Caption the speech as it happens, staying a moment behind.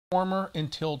warmer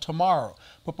until tomorrow.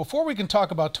 But before we can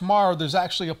talk about tomorrow, there's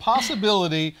actually a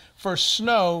possibility for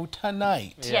snow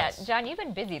tonight. Yes. Yeah, John, you've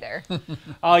been busy there.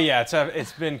 Oh yeah,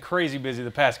 it's been crazy busy the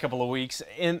past couple of weeks.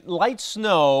 In light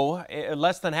snow,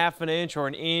 less than half an inch or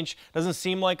an inch, doesn't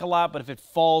seem like a lot, but if it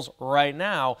falls right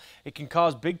now, it can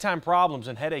cause big time problems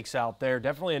and headaches out there.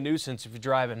 Definitely a nuisance if you're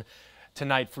driving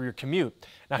tonight for your commute.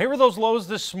 Now here are those lows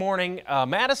this morning.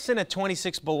 Madison at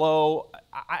 26 below.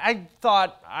 I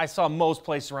thought I saw most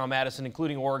places around Madison,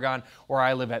 including Oregon, where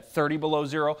I live, at 30 below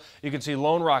zero. You can see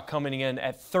Lone Rock coming in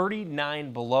at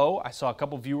 39 below. I saw a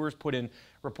couple viewers put in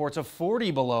reports of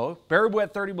 40 below. Baraboo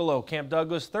at 30 below. Camp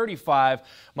Douglas 35.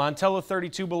 Montello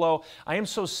 32 below. I am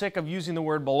so sick of using the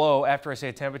word below after I say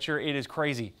a temperature. It is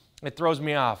crazy. It throws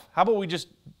me off. How about we just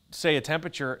say a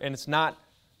temperature and it's not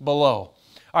below?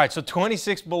 All right, so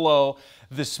 26 below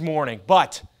this morning,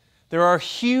 but there are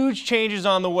huge changes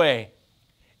on the way.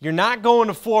 You're not going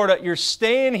to Florida, you're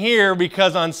staying here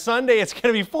because on Sunday it's going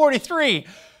to be 43.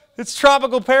 It's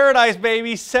tropical paradise,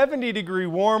 baby, 70-degree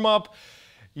warm-up.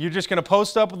 You're just going to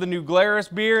post up with a new Glarus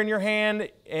beer in your hand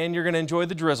and you're going to enjoy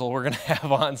the drizzle we're going to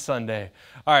have on Sunday.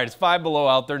 All right, it's 5 below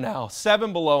out there now,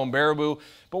 7 below in Baraboo,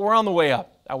 but we're on the way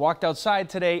up. I walked outside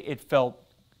today, it felt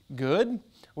good,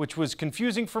 which was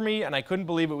confusing for me, and I couldn't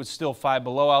believe it was still 5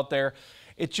 below out there.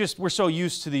 It's just, we're so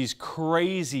used to these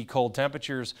crazy cold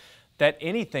temperatures that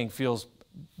anything feels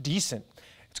decent.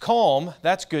 It's calm,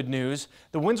 that's good news.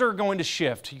 The winds are going to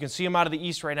shift. You can see them out of the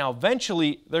east right now.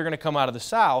 Eventually, they're going to come out of the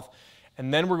south,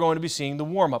 and then we're going to be seeing the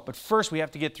warm-up. But first, we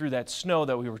have to get through that snow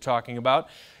that we were talking about.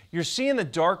 You're seeing the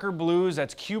darker blues.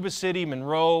 That's Cuba City,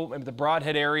 Monroe, the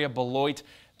Brodhead area, Beloit.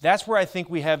 That's where I think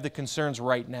we have the concerns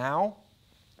right now.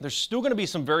 There's still going to be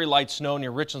some very light snow near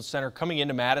Richland Center coming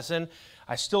into Madison.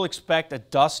 I still expect a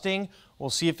dusting. We'll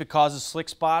see if it causes slick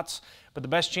spots, but the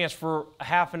best chance for a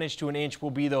half an inch to an inch will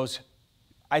be those,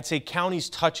 I'd say, counties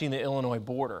touching the Illinois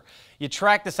border. You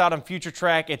track this out on Future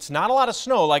Track. It's not a lot of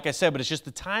snow, like I said, but it's just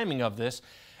the timing of this.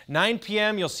 9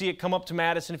 p.m., you'll see it come up to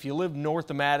Madison. If you live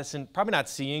north of Madison, probably not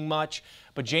seeing much,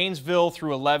 but Janesville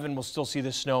through 11 will still see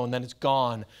the snow, and then it's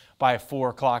gone by 4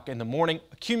 o'clock in the morning.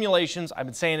 Accumulations, I've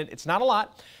been saying it, it's not a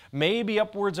lot. Maybe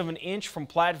upwards of an inch from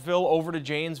Platteville over to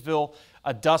Janesville,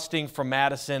 a dusting from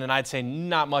Madison, and I'd say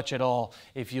not much at all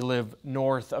if you live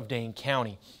north of Dane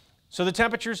County. So the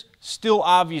temperature's still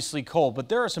obviously cold, but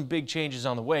there are some big changes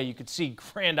on the way. You could see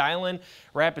Grand Island,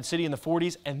 Rapid City in the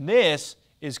 40s, and this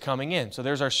is coming in. So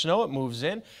there's our snow. It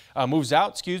moves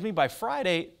out, excuse me. By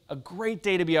Friday, a great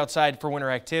day to be outside for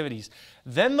winter activities.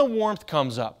 Then the warmth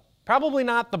comes up. Probably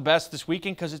not the best this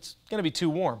weekend because it's going to be too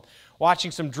warm.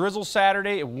 Watching some drizzle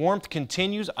Saturday. Warmth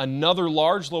continues. Another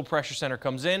large low pressure center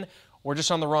comes in. We're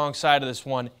just on the wrong side of this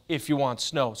one if you want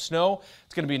snow. Snow,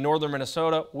 it's going to be in northern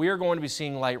Minnesota. We are going to be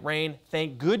seeing light rain.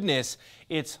 Thank goodness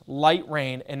it's light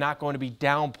rain and not going to be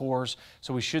downpours,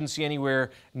 so we shouldn't see anywhere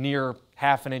near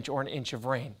half an inch or an inch of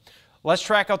rain. Let's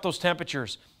track out those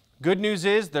temperatures. Good news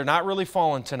is they're not really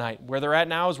falling tonight. Where they're at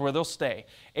now is where they'll stay.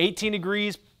 18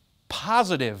 degrees,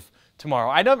 positive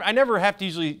tomorrow. I never have to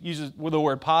usually use the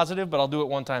word positive, but I'll do it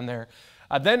one time there.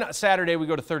 Then Saturday we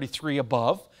go to 33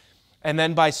 above. And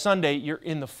then by Sunday, you're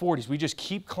in the 40s. We just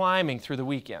keep climbing through the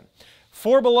weekend.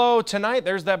 4 below tonight,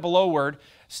 there's that below word.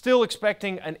 Still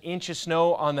expecting an inch of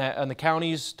snow on the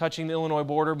counties touching the Illinois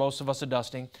border. Most of us are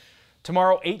dusting.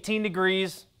 Tomorrow, 18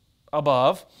 degrees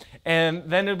above. And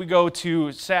then we go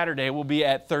to Saturday, we'll be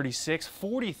at 36,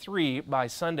 43 by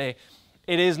Sunday.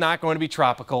 It is not going to be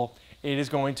tropical. It is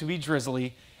going to be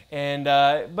drizzly. And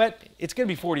but it's going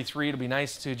to be 43. It'll be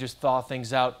nice to just thaw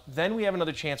things out. Then we have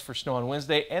another chance for snow on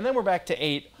Wednesday, and then we're back to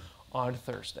 8 on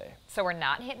Thursday. So we're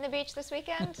not hitting the beach this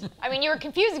weekend? I mean, you were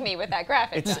confusing me with that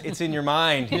graphic. It's in your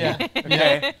mind. Yeah.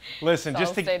 Okay. Listen,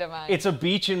 state of mind. It's a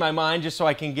beach in my mind just so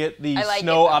I can get the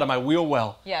snow out of my wheel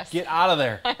well. Yes. Get out of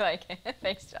there. I like it.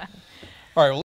 Thanks, John. All right. Well,